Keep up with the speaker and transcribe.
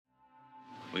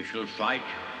We shall fight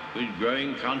with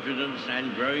growing confidence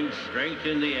and growing strength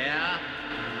in the air.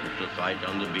 We shall fight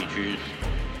on the beaches.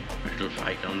 We shall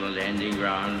fight on the landing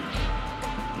grounds.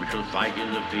 We shall fight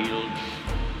in the fields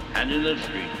and in the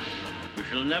streets. We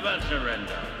shall never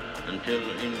surrender until,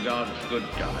 in God's good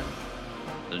time,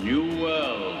 the new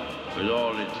world, with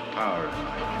all its power and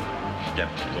might,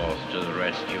 steps forth to the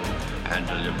rescue and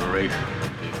the liberation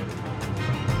of people.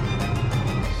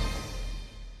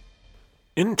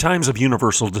 In times of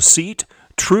universal deceit,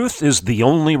 truth is the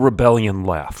only rebellion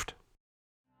left.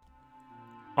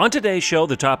 On today's show,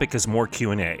 the topic is more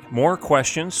Q&A, more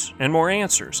questions and more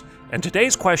answers. And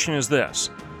today's question is this: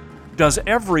 does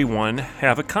everyone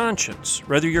have a conscience,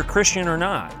 whether you're Christian or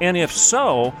not? And if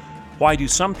so, why do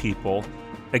some people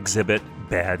exhibit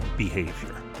bad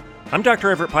behavior? I'm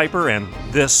Dr. Everett Piper, and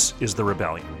this is The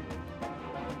Rebellion.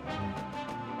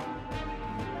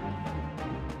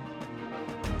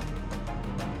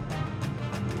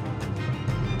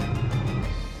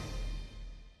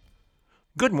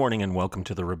 Good morning and welcome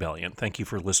to The Rebellion. Thank you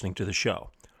for listening to the show.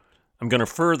 I'm going to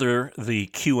further the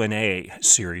Q&A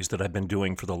series that I've been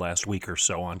doing for the last week or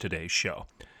so on today's show.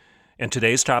 And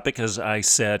today's topic, as I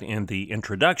said in the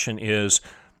introduction, is: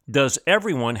 does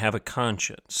everyone have a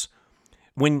conscience?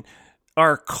 When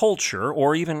our culture,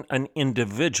 or even an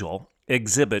individual,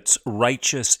 exhibits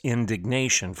righteous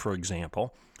indignation, for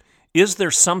example, is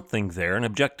there something there, an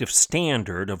objective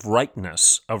standard of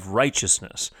rightness, of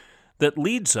righteousness, that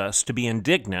leads us to be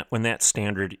indignant when that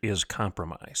standard is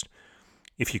compromised?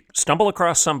 If you stumble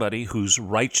across somebody who's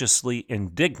righteously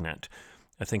indignant,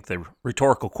 I think the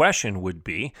rhetorical question would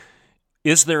be,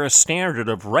 is there a standard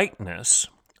of rightness,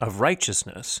 of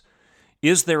righteousness?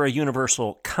 Is there a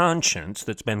universal conscience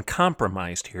that's been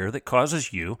compromised here that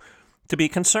causes you to be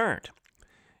concerned?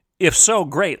 If so,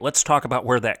 great, let's talk about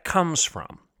where that comes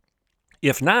from.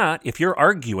 If not, if you're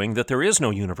arguing that there is no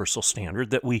universal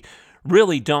standard, that we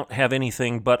really don't have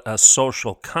anything but a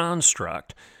social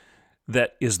construct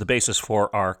that is the basis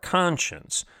for our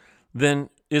conscience,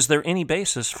 then is there any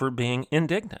basis for being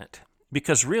indignant?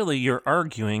 Because really you're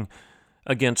arguing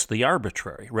against the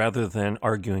arbitrary rather than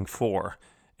arguing for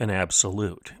an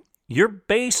absolute. You're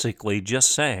basically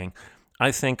just saying,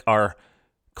 I think our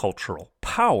cultural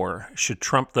power should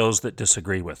trump those that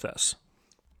disagree with us.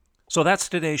 So that's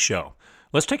today's show.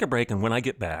 Let's take a break, and when I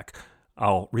get back,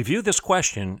 I'll review this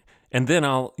question, and then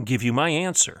I'll give you my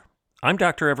answer. I'm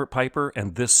Dr. Everett Piper,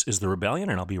 and this is The Rebellion,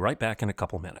 and I'll be right back in a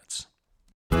couple minutes.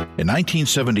 In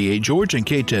 1978, George and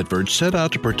Kay Tedford set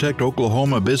out to protect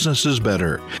Oklahoma businesses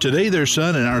better. Today, their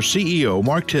son and our CEO,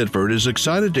 Mark Tedford, is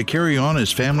excited to carry on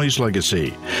his family's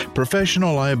legacy.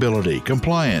 Professional liability,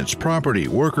 compliance, property,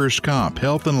 workers' comp,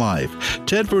 health and life.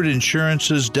 Tedford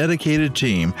Insurance's dedicated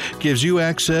team gives you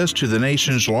access to the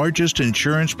nation's largest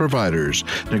insurance providers,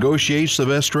 negotiates the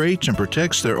best rates, and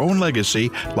protects their own legacy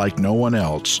like no one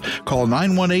else. Call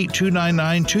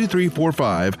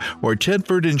 918-299-2345 or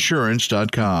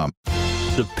tedfordinsurance.com.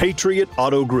 The Patriot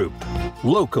Auto Group,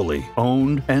 locally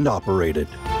owned and operated.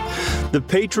 The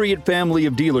Patriot family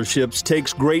of dealerships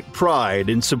takes great pride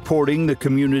in supporting the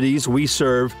communities we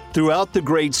serve throughout the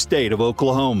great state of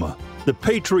Oklahoma. The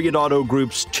Patriot Auto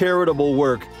Group's charitable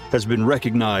work has been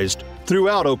recognized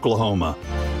throughout Oklahoma.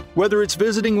 Whether it's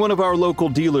visiting one of our local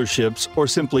dealerships or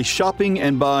simply shopping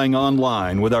and buying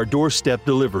online with our doorstep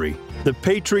delivery, the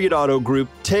Patriot Auto Group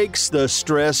takes the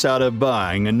stress out of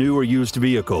buying a new or used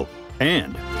vehicle.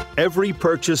 And every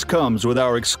purchase comes with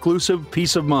our exclusive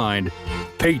peace of mind,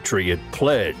 Patriot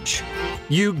Pledge.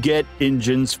 You get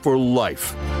engines for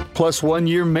life, plus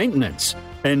 1-year maintenance,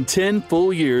 and 10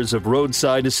 full years of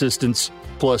roadside assistance,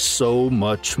 plus so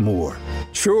much more.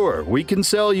 Sure, we can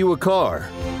sell you a car,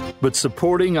 but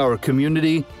supporting our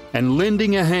community and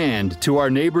lending a hand to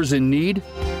our neighbors in need?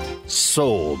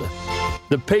 Sold.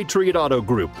 The Patriot Auto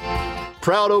Group.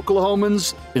 Proud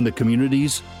Oklahomans in the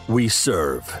communities we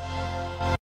serve.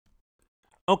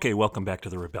 Okay, welcome back to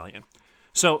The Rebellion.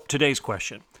 So, today's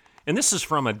question, and this is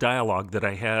from a dialogue that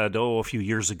I had, a few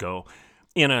years ago,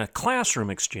 in a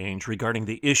classroom exchange regarding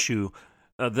the issue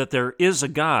that there is a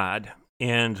God,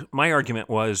 and my argument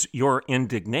was your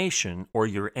indignation or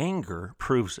your anger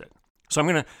proves it. So I'm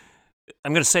going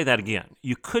to say that again.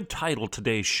 You could title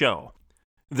today's show,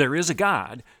 There is a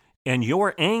God, and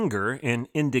your anger and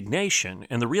indignation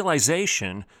and the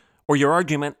realization or your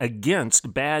argument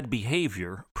against bad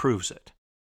behavior proves it.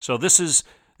 So this is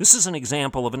an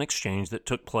example of an exchange that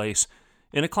took place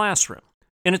in a classroom.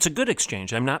 And it's a good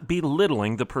exchange. I'm not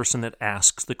belittling the person that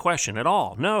asks the question at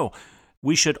all. No,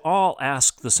 we should all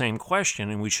ask the same question,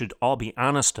 and we should all be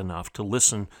honest enough to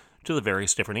listen to the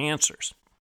various different answers.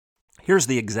 Here's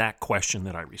the exact question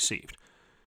that I received.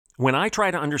 When I try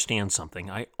to understand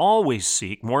something, I always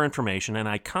seek more information and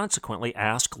I consequently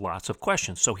ask lots of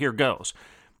questions. So here goes.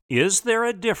 Is there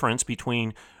a difference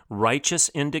between righteous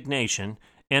indignation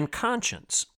and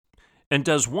conscience? And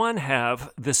does one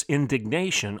have this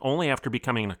indignation only after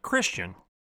becoming a Christian,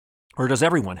 or does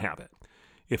everyone have it?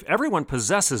 If everyone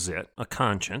possesses it, a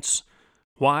conscience,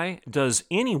 why does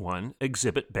anyone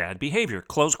exhibit bad behavior?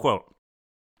 Close quote.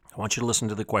 I want you to listen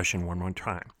to the question one more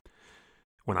time.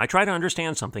 When I try to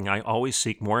understand something, I always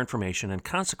seek more information and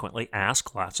consequently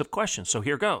ask lots of questions. So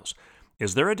here goes.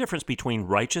 Is there a difference between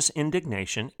righteous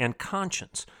indignation and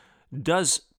conscience?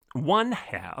 Does one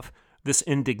have this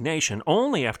indignation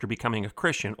only after becoming a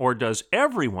Christian, or does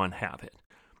everyone have it?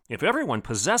 If everyone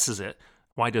possesses it,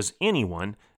 why does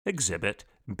anyone exhibit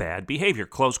bad behavior?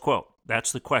 Close quote.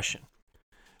 That's the question.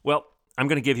 Well, I'm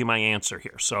going to give you my answer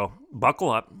here, so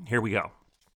buckle up. Here we go.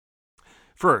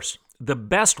 First, the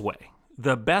best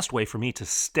way for me to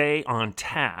stay on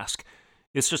task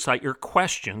is to cite your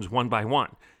questions one by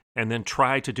one and then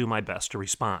try to do my best to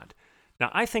respond. Now,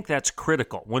 I think that's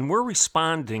critical. When we're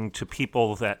responding to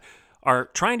people that are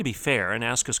trying to be fair and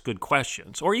ask us good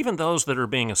questions, or even those that are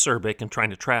being acerbic and trying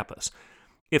to trap us,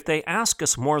 if they ask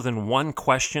us more than one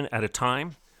question at a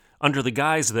time, under the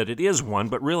guise that it is one,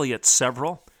 but really it's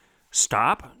several,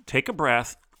 stop, take a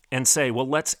breath, and say, well,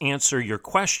 let's answer your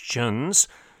questions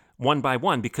one by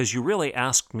one, because you really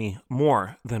asked me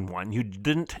more than one. You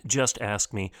didn't just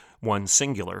ask me one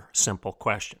singular, simple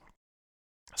question.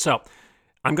 So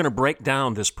I'm going to break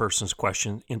down this person's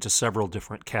question into several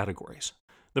different categories.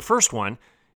 The first one,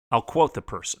 I'll quote the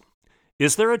person.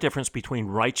 Is there a difference between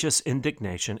righteous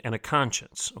indignation and a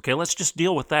conscience? Okay, let's just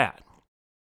deal with that.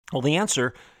 Well, the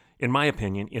answer, in my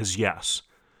opinion, is yes.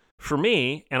 For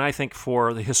me, and I think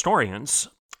for the historians,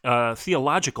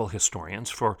 theological historians,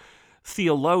 for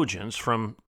theologians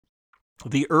from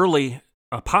the early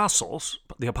apostles,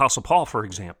 the Apostle Paul, for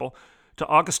example, to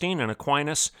Augustine and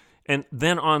Aquinas, and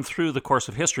then on through the course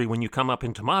of history when you come up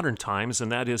into modern times,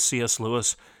 and that is C.S.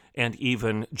 Lewis and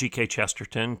even G.K.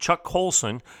 Chesterton, Chuck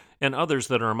Colson, and others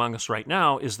that are among us right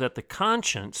now, is that the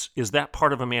conscience is that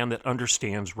part of a man that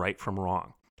understands right from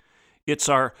wrong. It's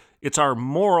our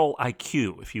moral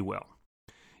IQ, if you will.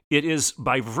 It is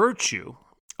by virtue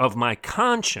of my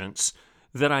conscience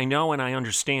that I know and I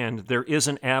understand there is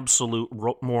an absolute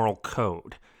moral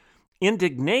code.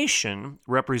 Indignation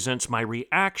represents my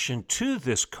reaction to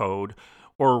this code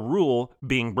or rule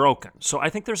being broken. So I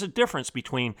think there's a difference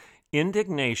between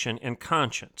indignation and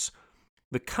conscience.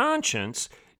 The conscience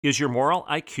is your moral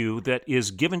IQ that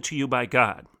is given to you by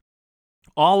God.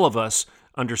 All of us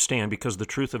understand because the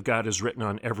truth of God is written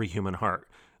on every human heart.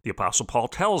 The Apostle Paul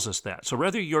tells us that. So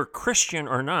whether you're Christian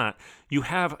or not, you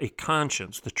have a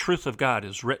conscience. The truth of God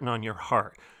is written on your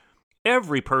heart.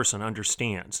 Every person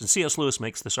understands, and C.S. Lewis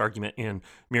makes this argument in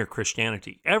Mere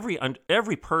Christianity. Every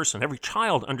person, every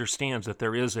child understands that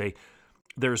there's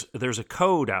a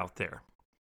code out there.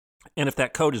 And if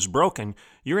that code is broken,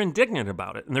 you're indignant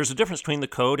about it. And there's a difference between the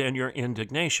code and your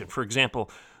indignation. For example,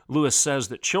 Lewis says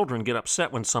that children get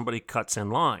upset when somebody cuts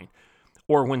in line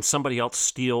or when somebody else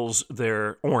steals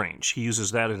their orange. He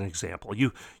uses that as an example.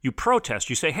 You protest.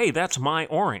 You say, hey, that's my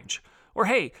orange. Or,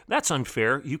 hey, that's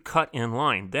unfair. You cut in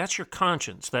line. That's your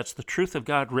conscience. That's the truth of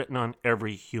God written on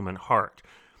every human heart.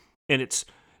 And it's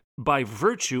by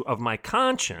virtue of my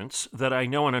conscience that I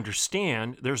know and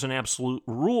understand there's an absolute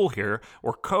rule here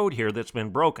or code here that's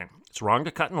been broken. It's wrong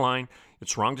to cut in line.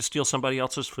 It's wrong to steal somebody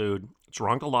else's food. It's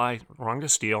wrong to lie, wrong to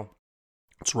steal.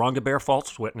 It's wrong to bear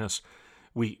false witness.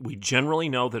 We generally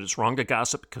know that it's wrong to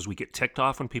gossip because we get ticked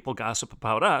off when people gossip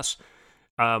about us.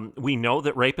 We know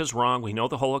that rape is wrong. We know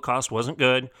the Holocaust wasn't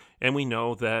good. And we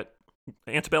know that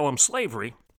antebellum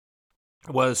slavery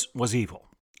was evil.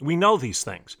 We know these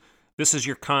things. This is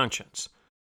your conscience.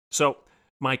 So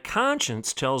my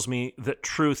conscience tells me that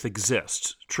truth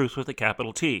exists, truth with a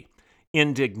capital T.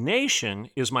 Indignation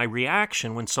is my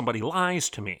reaction when somebody lies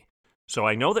to me. So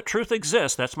I know that truth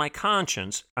exists. That's my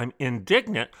conscience. I'm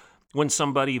indignant when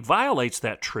somebody violates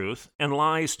that truth and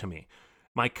lies to me.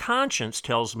 My conscience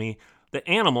tells me that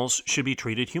animals should be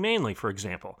treated humanely, for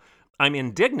example. I'm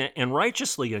indignant and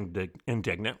righteously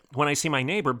indignant when I see my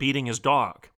neighbor beating his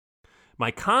dog.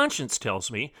 My conscience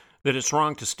tells me that it's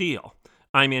wrong to steal.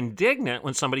 I'm indignant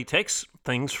when somebody takes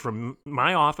things from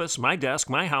my office, my desk,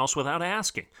 my house without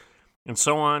asking, and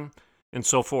so on and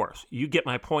so forth. You get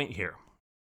my point here.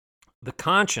 The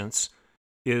conscience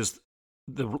is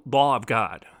the law of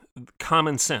God,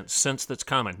 common sense that's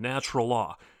common, natural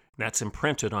law. That's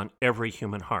imprinted on every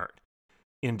human heart.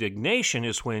 Indignation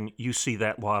is when you see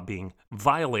that law being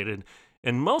violated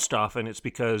And most often it's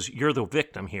because you're the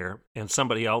victim here and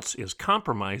somebody else is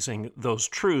compromising those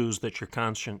truths that your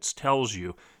conscience tells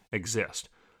you exist.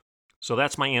 So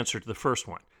that's my answer to the first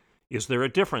one. Is there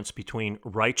a difference between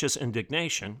righteous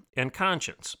indignation and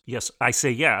conscience? Yes, I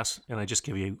say yes, and I just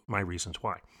give you my reasons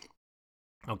why.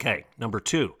 Okay, number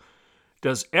 2.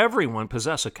 Does everyone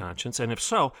possess a conscience? And if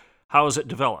so, how is it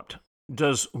developed?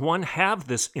 Does one have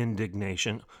this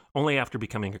indignation only after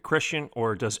becoming a Christian,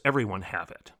 or does everyone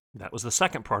have it? That was the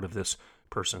second part of this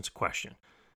person's question.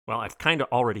 Well, I've kind of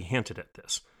already hinted at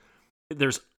this.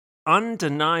 There's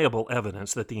undeniable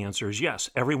evidence that the answer is yes.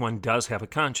 Everyone does have a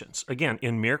conscience. Again,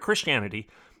 in Mere Christianity,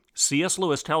 C.S.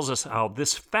 Lewis tells us how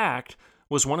this fact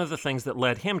was one of the things that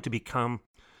led him to become,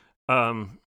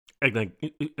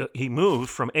 he moved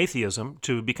from atheism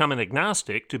to become an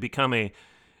agnostic, to become a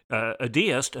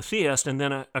deist, a theist, and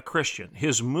then a Christian.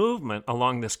 His movement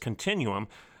along this continuum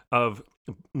of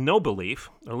no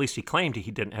belief, or at least he claimed he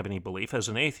didn't have any belief as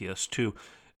an atheist, to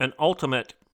an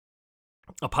ultimate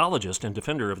apologist and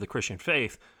defender of the Christian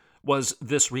faith, was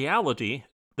this reality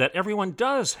that everyone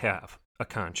does have a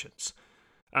conscience.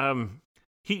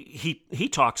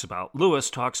 Lewis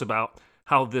talks about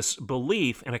how this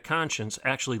belief in a conscience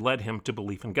actually led him to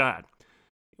belief in God.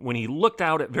 When he looked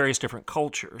out at various different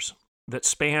cultures that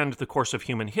spanned the course of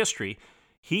human history,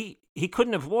 he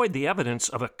couldn't avoid the evidence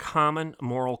of a common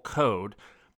moral code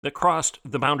that crossed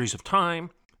the boundaries of time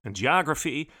and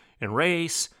geography and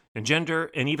race and gender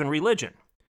and even religion.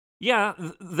 Yeah,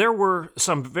 there were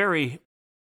some very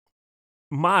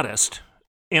modest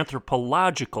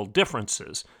anthropological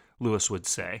differences, Lewis would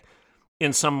say,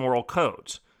 in some moral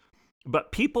codes.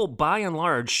 But people, by and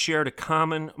large, shared a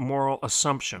common moral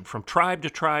assumption from tribe to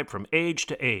tribe, from age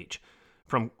to age,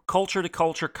 from culture to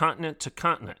culture, continent to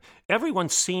continent. Everyone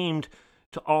seemed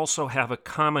to also have a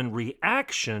common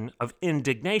reaction of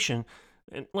indignation,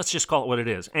 and let's just call it what it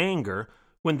is, anger,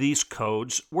 when these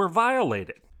codes were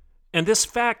violated. And this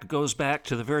fact goes back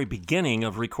to the very beginning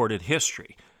of recorded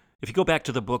history. If you go back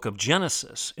to the book of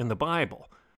Genesis in the Bible,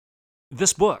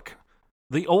 this book,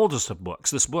 the oldest of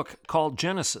books, this book called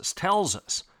Genesis, tells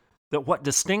us that what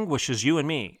distinguishes you and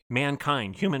me,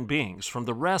 mankind, human beings, from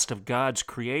the rest of God's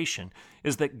creation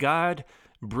is that God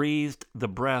breathed the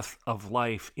breath of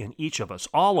life in each of us,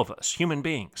 all of us, human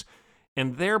beings,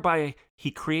 and thereby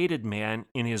he created man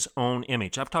in his own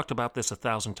image. I've talked about this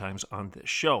 1,000 times on this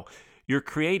show. You're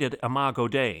created imago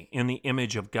Dei, in the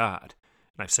image of God.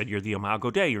 And I've said you're the imago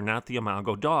Dei, you're not the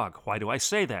imago dog. Why do I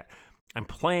say that? I'm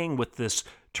playing with this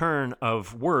turn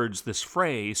of words, this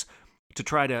phrase, to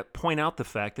try to point out the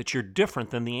fact that you're different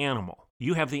than the animal.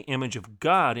 You have the image of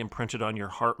God imprinted on your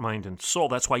heart, mind, and soul.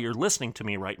 That's why you're listening to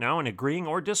me right now and agreeing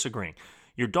or disagreeing.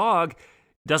 Your dog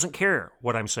doesn't care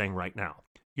what I'm saying right now.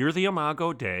 You're the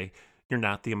imago Dei, you're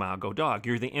not the imago dog.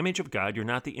 You're the image of God, you're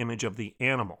not the image of the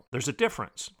animal. There's a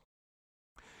difference.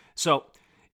 So,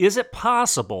 is it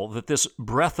possible that this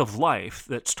breath of life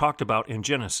that's talked about in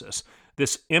Genesis,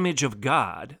 this image of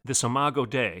God, this imago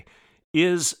Dei,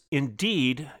 is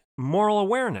indeed moral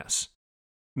awareness?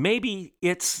 Maybe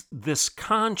it's this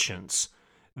conscience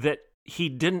that he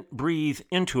didn't breathe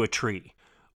into a tree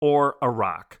or a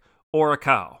rock or a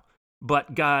cow,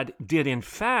 but God did in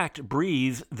fact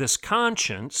breathe this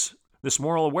conscience, this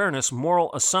moral awareness,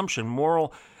 moral assumption,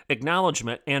 moral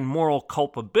acknowledgement, and moral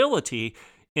culpability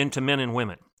into men and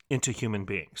women, into human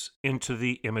beings, into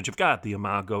the image of God, the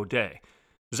imago Dei.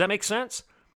 Does that make sense?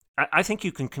 I think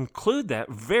you can conclude that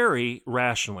very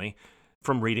rationally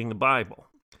from reading the Bible.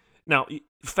 Now,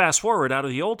 fast forward out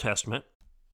of the Old Testament,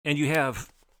 and you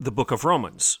have the book of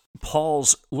Romans,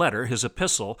 Paul's letter, his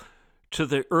epistle to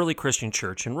the early Christian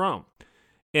church in Rome.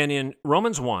 And in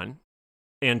Romans 1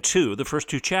 and 2, the first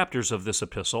 2 chapters of this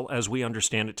epistle, as we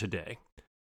understand it today,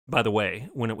 by the way,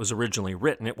 when it was originally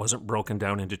written, it wasn't broken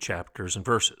down into chapters and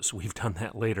verses. We've done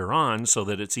that later on so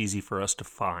that it's easy for us to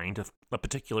find a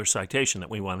particular citation that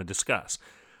we want to discuss.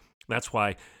 That's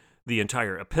why the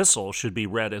entire epistle should be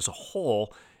read as a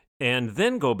whole and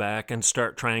then go back and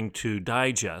start trying to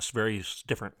digest various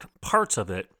different parts of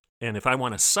it. And if I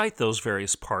want to cite those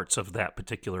various parts of that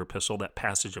particular epistle, that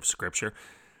passage of Scripture,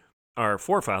 our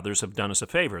forefathers have done us a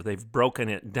favor. They've broken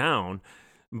it down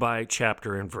by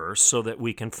chapter and verse so that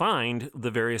we can find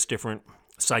the various different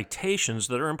citations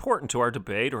that are important to our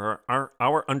debate or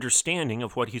our understanding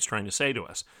of what he's trying to say to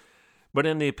us. But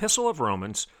in the Epistle of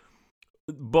Romans,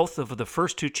 both of the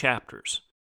first 2 chapters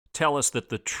tell us that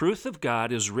the truth of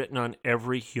God is written on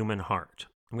every human heart.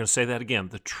 I'm going to say that again.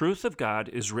 The truth of God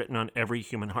is written on every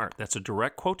human heart. That's a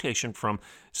direct quotation from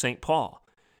St. Paul.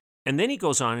 And then he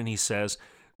goes on and he says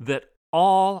that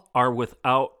all are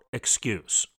without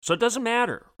excuse. So it doesn't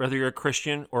matter whether you're a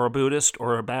Christian or a Buddhist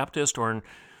or a Baptist or an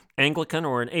Anglican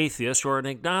or an atheist or an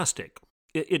agnostic.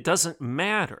 It doesn't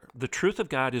matter. The truth of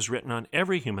God is written on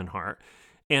every human heart,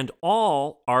 and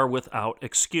all are without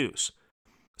excuse.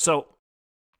 So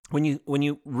when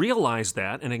you realize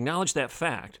that and acknowledge that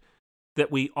fact,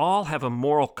 that we all have a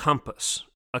moral compass,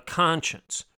 a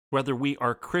conscience, whether we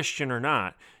are Christian or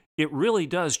not, it really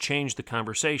does change the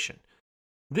conversation.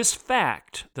 This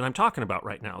fact that I'm talking about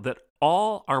right now, that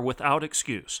all are without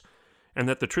excuse, and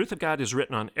that the truth of God is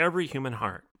written on every human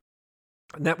heart,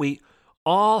 and that we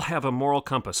all have a moral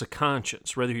compass, a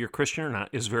conscience, whether you're Christian or not,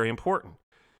 is very important.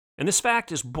 And this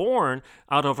fact is born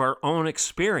out of our own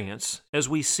experience as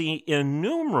we see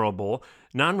innumerable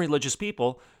non-religious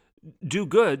people do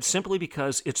good simply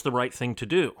because it's the right thing to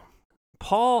do.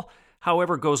 Paul,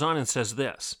 however, goes on and says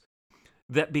this,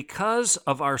 that because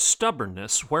of our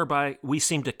stubbornness, whereby we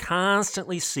seem to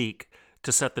constantly seek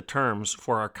to set the terms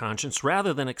for our conscience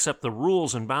rather than accept the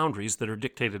rules and boundaries that are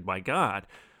dictated by God,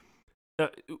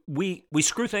 we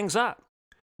screw things up.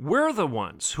 We're the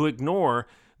ones who ignore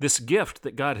this gift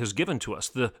that God has given to us,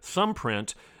 the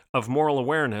thumbprint of moral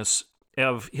awareness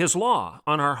of His law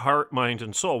on our heart, mind,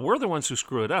 and soul. We're the ones who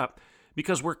screw it up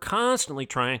because we're constantly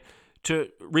trying to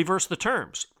reverse the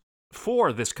terms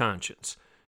for this conscience.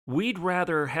 We'd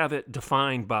rather have it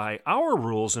defined by our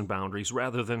rules and boundaries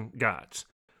rather than God's.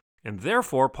 And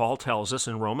therefore, Paul tells us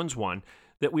in Romans 1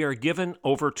 that we are given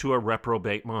over to a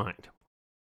reprobate mind.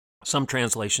 Some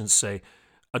translations say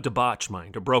a debauched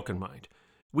mind, a broken mind.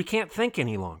 We can't think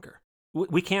any longer.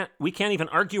 We can't even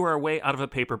argue our way out of a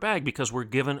paper bag because we're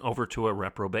given over to a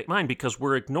reprobate mind, because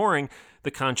we're ignoring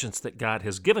the conscience that God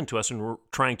has given to us and we're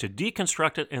trying to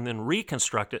deconstruct it and then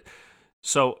reconstruct it.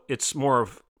 So it's more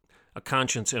of a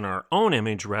conscience in our own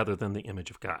image rather than the image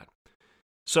of God.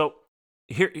 So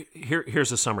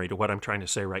here's a summary to what I'm trying to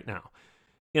say right now.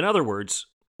 In other words,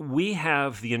 we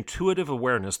have the intuitive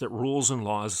awareness that rules and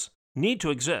laws need to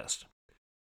exist.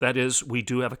 That is, we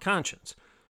do have a conscience.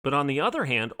 But on the other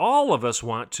hand, all of us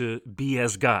want to be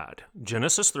as God,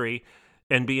 Genesis 3,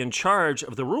 and be in charge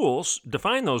of the rules,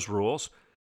 define those rules,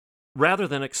 rather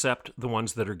than accept the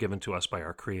ones that are given to us by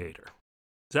our Creator.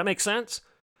 Does that make sense?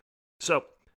 So,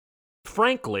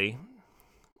 frankly,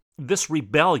 this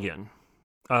rebellion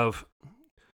of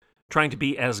trying to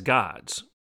be as gods,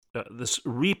 this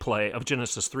replay of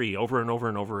Genesis 3 over and over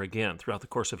and over again throughout the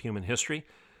course of human history,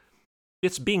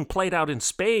 it's being played out in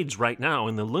spades right now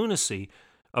in the lunacy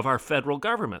of our federal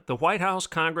government. The White House,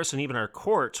 Congress, and even our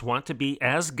courts want to be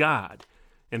as God,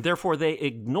 and therefore they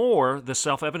ignore the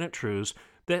self-evident truths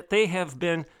that they have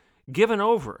been given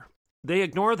over. They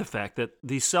ignore the fact that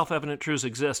these self-evident truths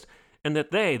exist and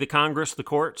that they, the Congress, the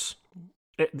courts,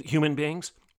 human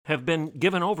beings, have been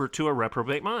given over to a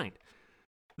reprobate mind.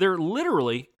 They're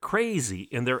literally crazy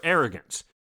in their arrogance.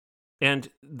 And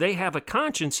they have a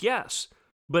conscience, yes,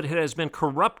 but it has been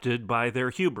corrupted by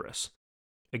their hubris,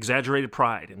 exaggerated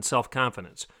pride and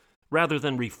self-confidence, rather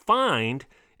than refined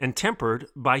and tempered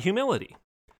by humility.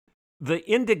 The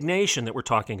indignation that we're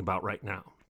talking about right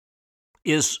now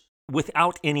is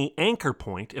without any anchor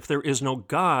point if there is no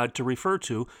God to refer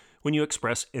to when you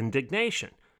express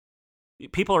indignation.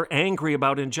 People are angry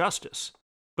about injustice,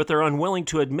 but they're unwilling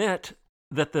to admit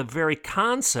that the very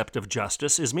concept of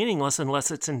justice is meaningless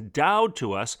unless it's endowed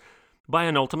to us by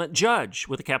an ultimate judge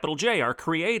with a capital J, our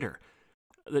Creator.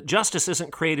 That justice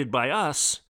isn't created by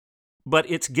us, but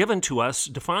it's given to us,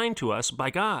 defined to us by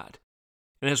God.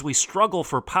 And as we struggle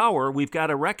for power, we've got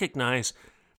to recognize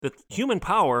that human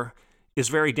power is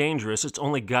very dangerous. It's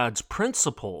only God's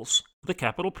principles, with a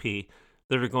capital P,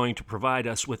 that are going to provide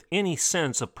us with any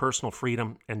sense of personal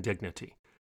freedom and dignity.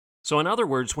 So in other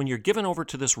words, when you're given over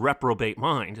to this reprobate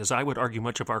mind, as I would argue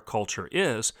much of our culture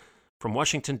is, from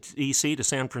Washington, D.C. to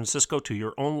San Francisco to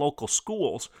your own local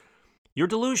schools, you're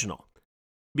delusional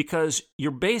because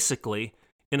you're basically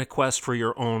in a quest for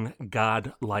your own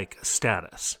God-like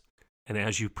status. And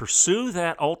as you pursue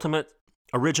that ultimate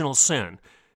original sin,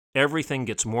 everything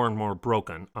gets more and more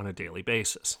broken on a daily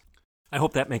basis. I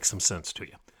hope that makes some sense to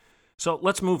you. So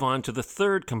let's move on to the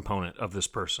third component of this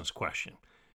person's question.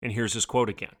 And here's his quote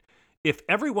again. If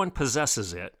everyone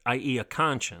possesses it, i.e. a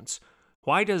conscience,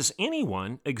 why does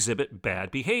anyone exhibit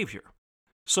bad behavior?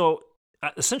 So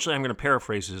essentially, I'm going to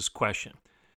paraphrase his question.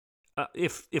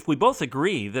 If we both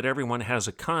agree that everyone has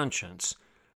a conscience,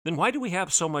 then why do we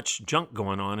have so much junk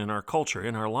going on in our culture,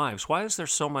 in our lives? Why is there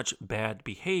so much bad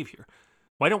behavior?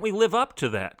 Why don't we live up to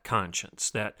that conscience,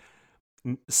 that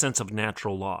sense of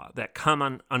natural law, that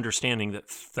common understanding that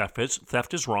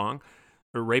theft is wrong,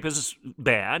 or rape is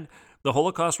bad, the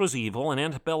Holocaust was evil, and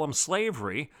antebellum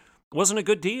slavery wasn't a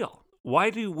good deal? why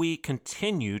do we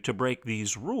continue to break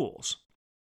these rules?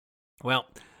 Well,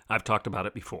 I've talked about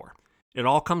it before. It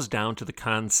all comes down to the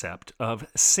concept of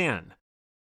sin.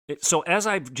 So as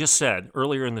I've just said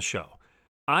earlier in the show,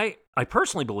 I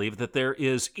personally believe that there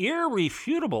is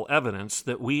irrefutable evidence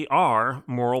that we are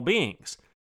moral beings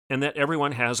and that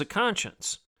everyone has a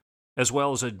conscience, as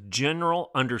well as a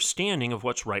general understanding of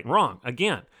what's right and wrong.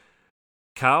 Again,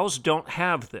 cows don't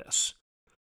have this.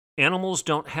 Animals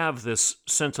don't have this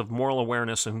sense of moral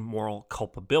awareness and moral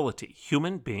culpability.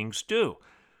 Human beings do.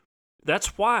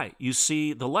 That's why you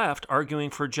see the left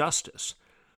arguing for justice,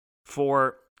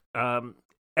 for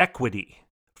equity,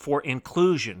 for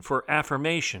inclusion, for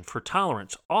affirmation, for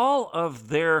tolerance. All of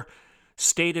their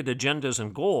stated agendas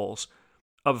and goals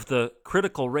of the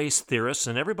critical race theorists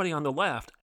and everybody on the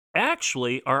left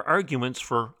actually are arguments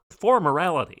for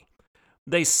morality.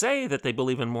 They say that they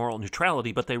believe in moral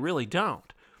neutrality, but they really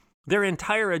don't. Their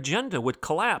entire agenda would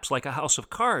collapse like a house of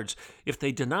cards if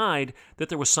they denied that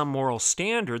there was some moral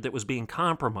standard that was being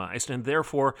compromised, and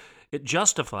therefore it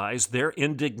justifies their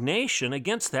indignation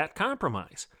against that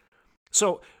compromise.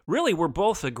 So really, we're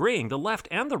both agreeing, the left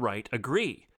and the right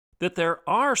agree, that there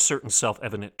are certain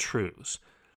self-evident truths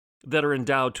that are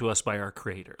endowed to us by our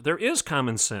Creator. There is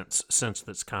common sense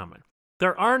that's common.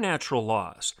 There are natural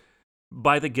laws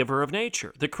by the giver of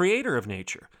nature, the creator of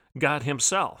nature, God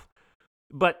himself.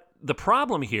 But the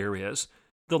problem here is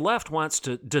the left wants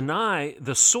to deny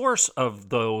the source of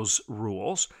those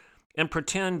rules and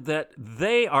pretend that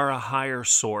they are a higher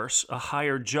source, a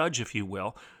higher judge, if you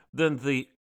will, than the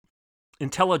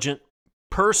intelligent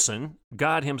person,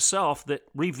 God himself, that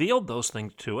revealed those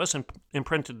things to us and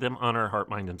imprinted them on our heart,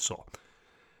 mind, and soul.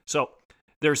 So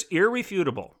there's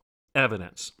irrefutable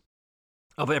evidence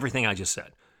of everything I just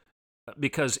said.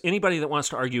 Because anybody that wants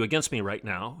to argue against me right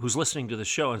now, who's listening to the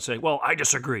show and say, well, I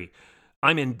disagree.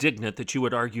 I'm indignant that you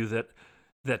would argue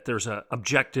that there's an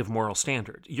objective moral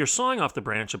standard. You're sawing off the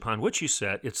branch upon which you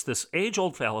set. It's this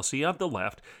age-old fallacy of the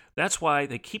left. That's why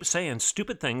they keep saying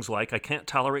stupid things like, I can't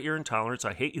tolerate your intolerance.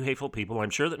 I hate you hateful people.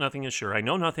 I'm sure that nothing is sure. I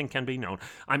know nothing can be known.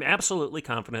 I'm absolutely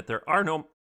confident there are no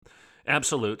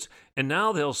absolutes. And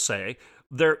now they'll say,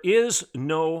 there is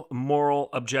no moral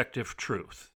objective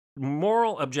truth.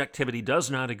 Moral objectivity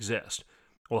does not exist.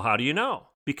 Well, how do you know?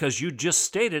 Because you just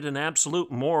stated an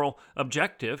absolute moral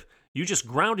objective. You just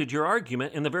grounded your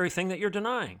argument in the very thing that you're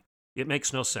denying. It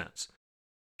makes no sense.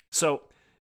 So,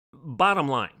 bottom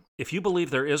line, if you believe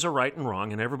there is a right and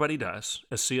wrong, and everybody does,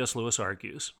 as C.S. Lewis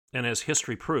argues, and as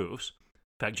history proves,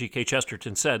 in fact, G.K.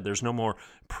 Chesterton said there's no more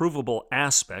provable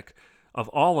aspect of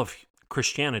all of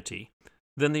Christianity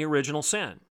than the original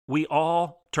sin. We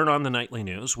all turn on the nightly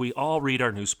news. We all read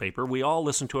our newspaper. We all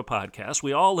listen to a podcast.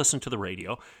 We all listen to the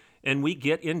radio. And we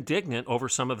get indignant over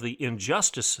some of the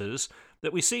injustices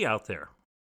that we see out there.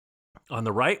 On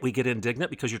the right, we get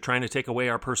indignant because you're trying to take away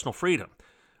our personal freedom.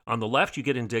 On the left, you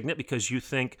get indignant because you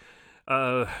think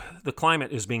the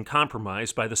climate is being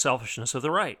compromised by the selfishness of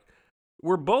the right.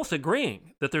 We're both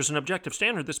agreeing that there's an objective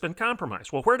standard that's been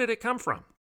compromised. Well, where did it come from?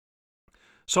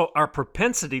 So our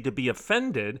propensity to be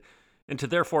offended and to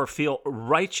therefore feel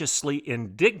righteously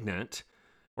indignant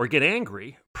or get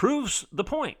angry proves the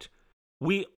point.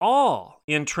 We all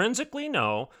intrinsically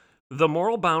know the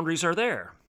moral boundaries are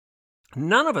there.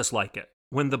 None of us like it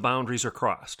when the boundaries are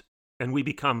crossed, and we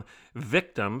become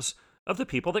victims of the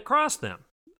people that cross them.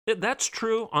 That's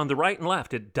true on the right and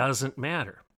left. It doesn't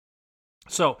matter.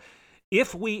 So,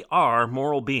 if we are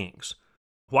moral beings,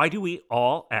 why do we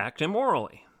all act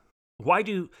immorally? Why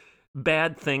do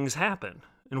bad things happen?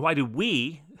 And why do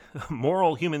we,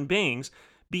 moral human beings,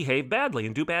 behave badly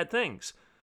and do bad things?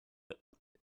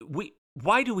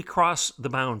 Why do we cross the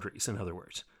boundaries, in other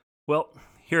words? Well,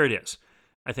 here it is.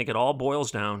 I think it all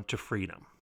boils down to freedom.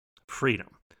 Freedom.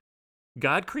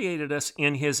 God created us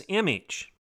in his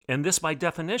image, and this by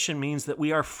definition means that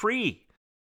we are free.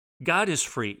 God is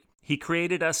free. He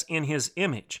created us in his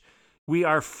image. We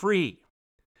are free.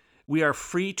 We are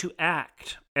free to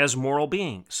act as moral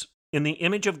beings. In the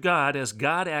image of God, as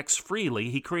God acts freely,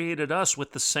 he created us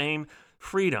with the same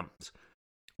freedoms.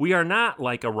 We are not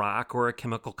like a rock or a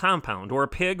chemical compound, or a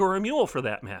pig or a mule for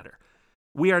that matter.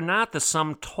 We are not the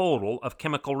sum total of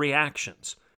chemical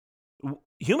reactions.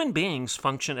 Human beings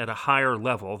function at a higher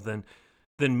level than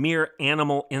mere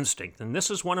animal instinct. And this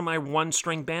is one of my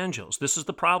one-string banjos. This is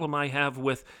the problem I have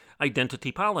with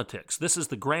identity politics. This is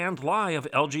the grand lie of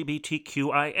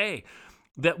LGBTQIA,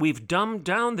 that we've dumbed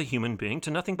down the human being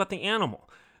to nothing but the animal,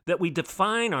 that we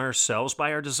define ourselves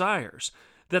by our desires,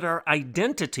 that our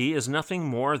identity is nothing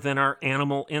more than our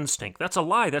animal instinct. That's a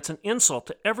lie. That's an insult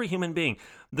to every human being.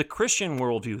 The Christian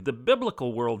worldview, the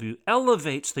biblical worldview,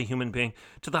 elevates the human being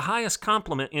to the highest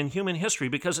compliment in human history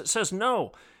because it says,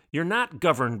 no, you're not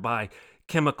governed by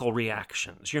chemical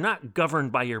reactions. You're not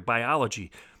governed by your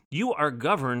biology. You are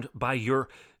governed by your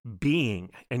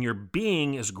being, and your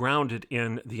being is grounded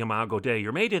in the Imago Dei.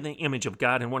 You're made in the image of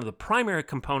God, and one of the primary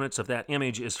components of that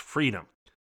image is freedom.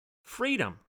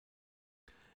 Freedom.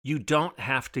 You don't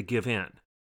have to give in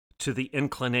to the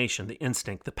inclination, the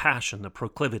instinct, the passion, the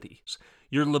proclivities.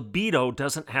 Your libido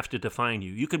doesn't have to define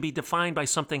you. You can be defined by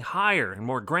something higher and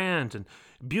more grand and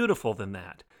beautiful than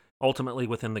that. Ultimately,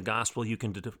 within the gospel, you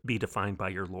can be defined by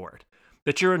your Lord.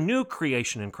 That you're a new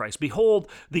creation in Christ. Behold,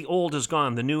 the old is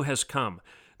gone, the new has come.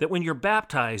 That when you're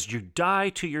baptized, you die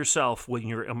to yourself when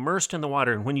you're immersed in the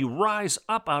water. And when you rise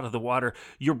up out of the water,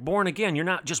 you're born again. You're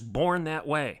not just born that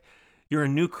way. You're a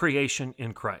new creation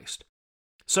in Christ.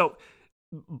 So,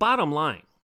 bottom line,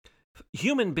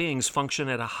 human beings function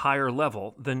at a higher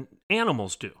level than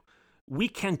animals do. We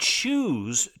can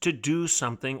choose to do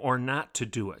something or not to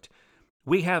do it.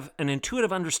 We have an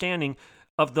intuitive understanding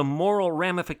of the moral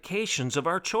ramifications of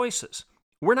our choices.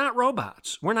 We're not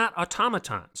robots. We're not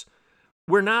automatons.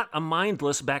 We're not a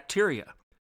mindless bacteria.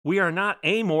 We are not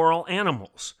amoral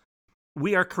animals.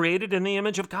 We are created in the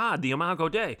image of God, the Imago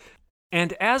Dei.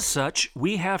 And as such,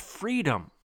 we have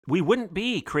freedom. We wouldn't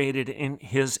be created in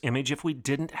His image if we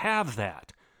didn't have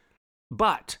that.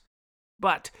 But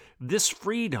this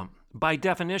freedom, by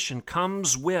definition,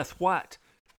 comes with what?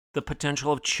 The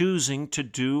potential of choosing to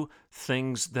do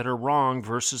things that are wrong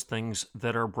versus things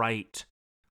that are right.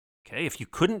 Okay, if you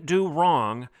couldn't do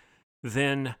wrong,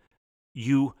 then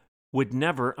you would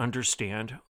never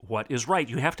understand what is right.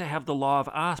 You have to have the law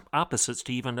of opposites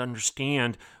to even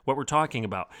understand what we're talking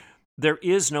about. There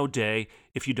is no day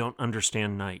if you don't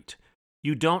understand night.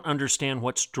 You don't understand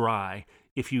what's dry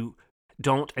if you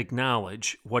don't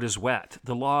acknowledge what is wet.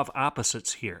 The law of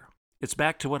opposites here. It's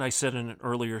back to what I said in an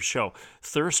earlier show.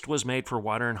 Thirst was made for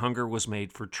water and hunger was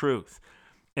made for truth.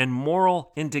 And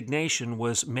moral indignation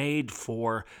was made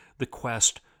for the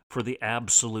quest for the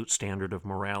absolute standard of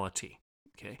morality.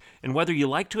 Okay? And whether you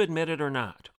like to admit it or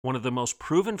not, one of the most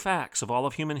proven facts of all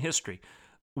of human history,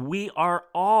 we are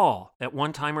all, at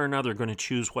one time or another, going to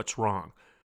choose what's wrong.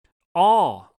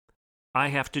 All I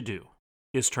have to do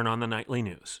is turn on the nightly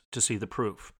news to see the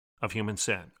proof of human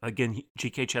sin. Again,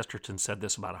 G.K. Chesterton said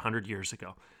this about 100 years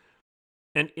ago.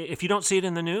 And if you don't see it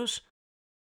in the news,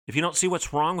 if you don't see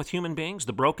what's wrong with human beings,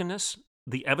 the brokenness,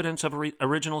 the evidence of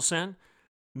original sin,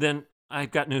 then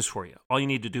I've got news for you. All you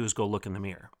need to do is go look in the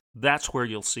mirror. That's where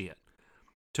you'll see it.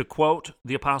 To quote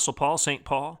the Apostle Paul, St.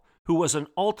 Paul, who was an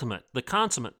ultimate, the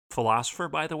consummate philosopher,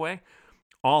 by the way,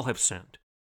 all have sinned.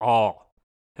 All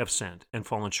have sinned and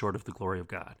fallen short of the glory of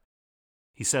God.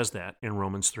 He says that in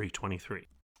Romans 3:23.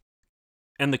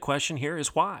 And the question here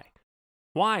is why?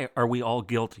 Why are we all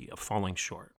guilty of falling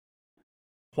short?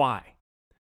 Why?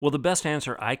 Well, the best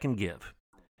answer I can give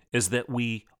is that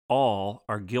we all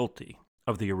are guilty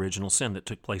of the original sin that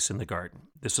took place in the garden.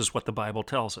 This is what the Bible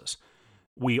tells us.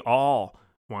 We all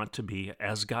want to be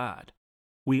as God.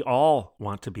 We all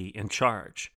want to be in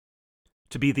charge,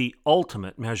 to be the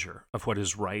ultimate measure of what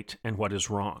is right and what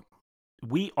is wrong.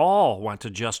 We all want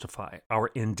to justify our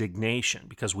indignation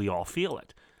because we all feel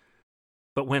it.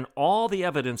 But when all the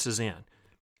evidence is in,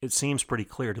 it seems pretty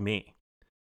clear to me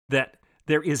that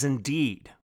there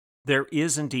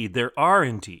are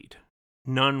indeed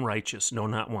none righteous, no,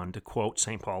 not one, to quote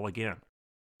St. Paul again.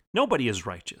 Nobody is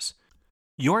righteous.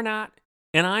 You're not,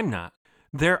 and I'm not.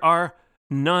 There are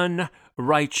none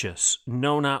righteous,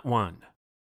 no, not one.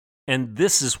 And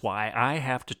this is why I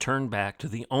have to turn back to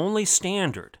the only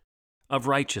standard of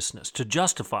righteousness to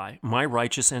justify my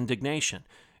righteous indignation.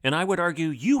 And I would argue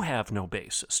you have no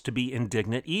basis to be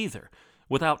indignant either,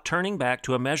 without turning back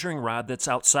to a measuring rod that's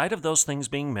outside of those things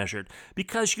being measured,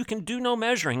 because you can do no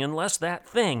measuring unless that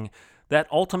thing, that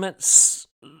ultimate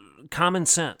common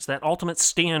sense, that ultimate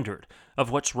standard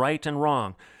of what's right and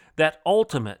wrong, that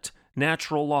ultimate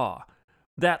natural law,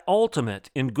 that ultimate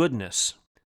in goodness,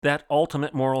 that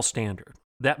ultimate moral standard,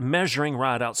 that measuring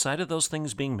rod outside of those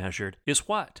things being measured is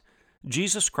what?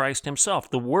 Jesus Christ himself,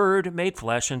 the Word made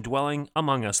flesh and dwelling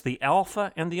among us, the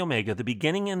Alpha and the Omega, the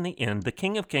beginning and the end, the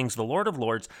King of kings, the Lord of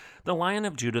lords, the Lion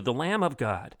of Judah, the Lamb of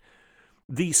God,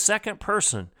 the second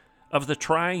person of the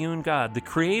triune God, the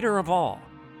Creator of all,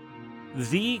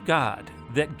 the God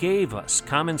that gave us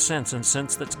common sense and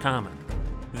sense that's common,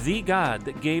 the God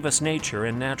that gave us nature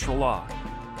and natural law,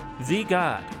 the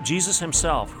God, Jesus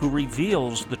himself, who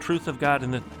reveals the truth of God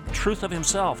and the truth of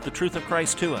himself, the truth of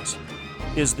Christ to us,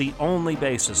 is the only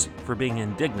basis for being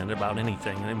indignant about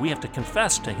anything, and we have to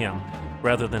confess to him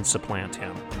rather than supplant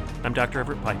him. I'm Dr.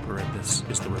 Everett Piper, and this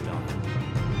is The Rebellion.